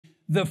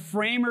The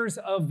framers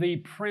of the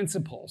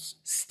principles,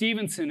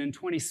 Stephenson in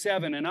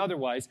 27 and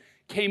otherwise,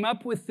 came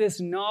up with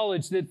this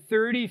knowledge that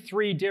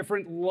 33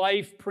 different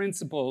life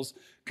principles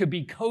could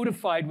be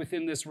codified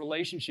within this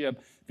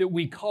relationship that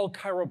we call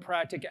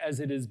chiropractic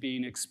as it is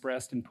being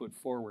expressed and put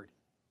forward.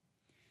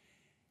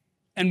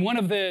 And one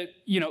of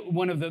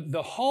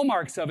the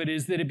hallmarks of it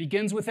is that it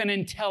begins with an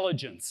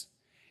intelligence.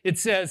 It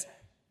says,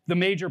 the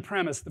major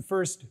premise, the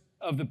first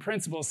of the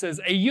principles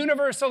says, a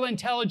universal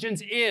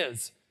intelligence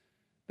is.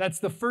 That's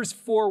the first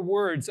 4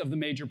 words of the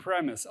major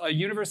premise. A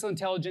universal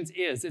intelligence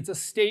is. It's a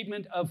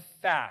statement of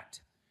fact.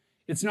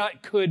 It's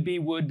not could be,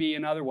 would be,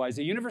 and otherwise.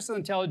 A universal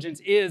intelligence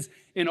is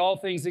in all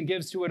things and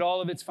gives to it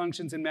all of its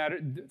functions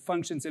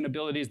and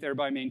abilities,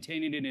 thereby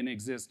maintaining it in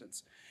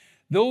existence.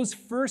 Those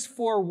first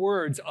 4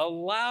 words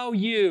allow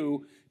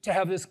you to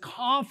have this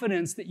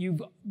confidence that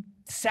you've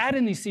sat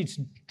in these seats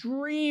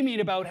dreaming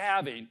about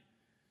having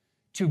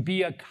to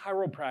be a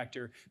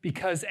chiropractor,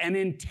 because an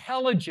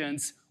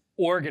intelligence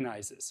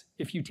organizes.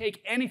 If you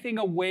take anything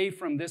away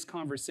from this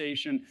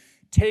conversation,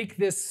 take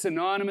this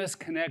synonymous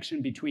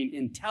connection between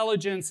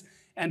intelligence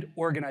and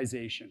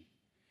organization.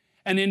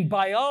 And in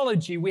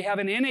biology, we have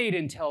an innate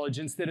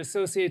intelligence that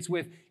associates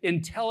with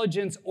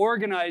intelligence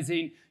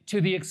organizing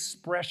to the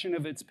expression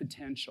of its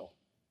potential.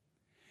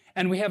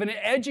 And we have an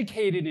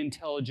educated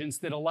intelligence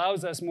that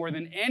allows us more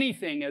than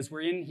anything as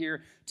we're in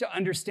here to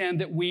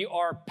understand that we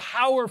are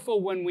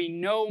powerful when we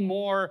know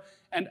more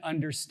and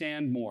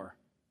understand more.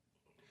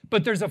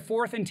 But there's a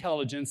 4th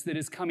intelligence that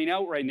is coming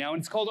out right now, and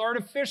it's called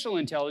artificial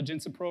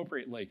intelligence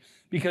appropriately,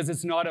 because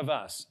it's not of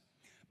us.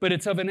 But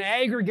it's of an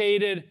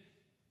aggregated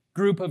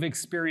group of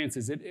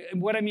experiences.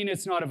 What I mean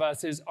it's not of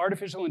us is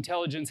artificial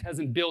intelligence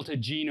hasn't built a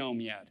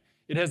genome yet.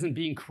 It hasn't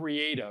been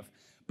creative.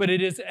 But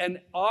it is an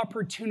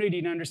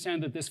opportunity to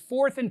understand that this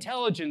 4th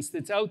intelligence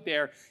that's out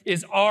there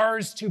is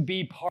ours to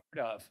be part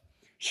of.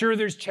 Sure,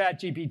 there's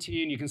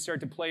ChatGPT, and you can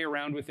start to play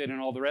around with it and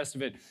all the rest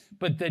of it,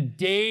 but the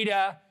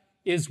data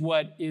is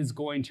what is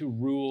going to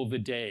rule the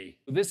day.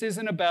 This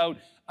isn't about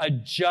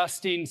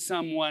adjusting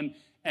someone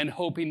and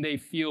hoping they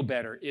feel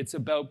better. It's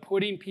about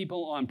putting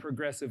people on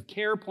progressive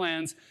care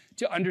plans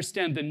to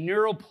understand the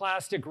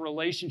neuroplastic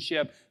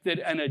relationship that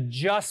an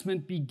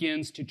adjustment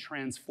begins to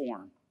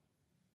transform.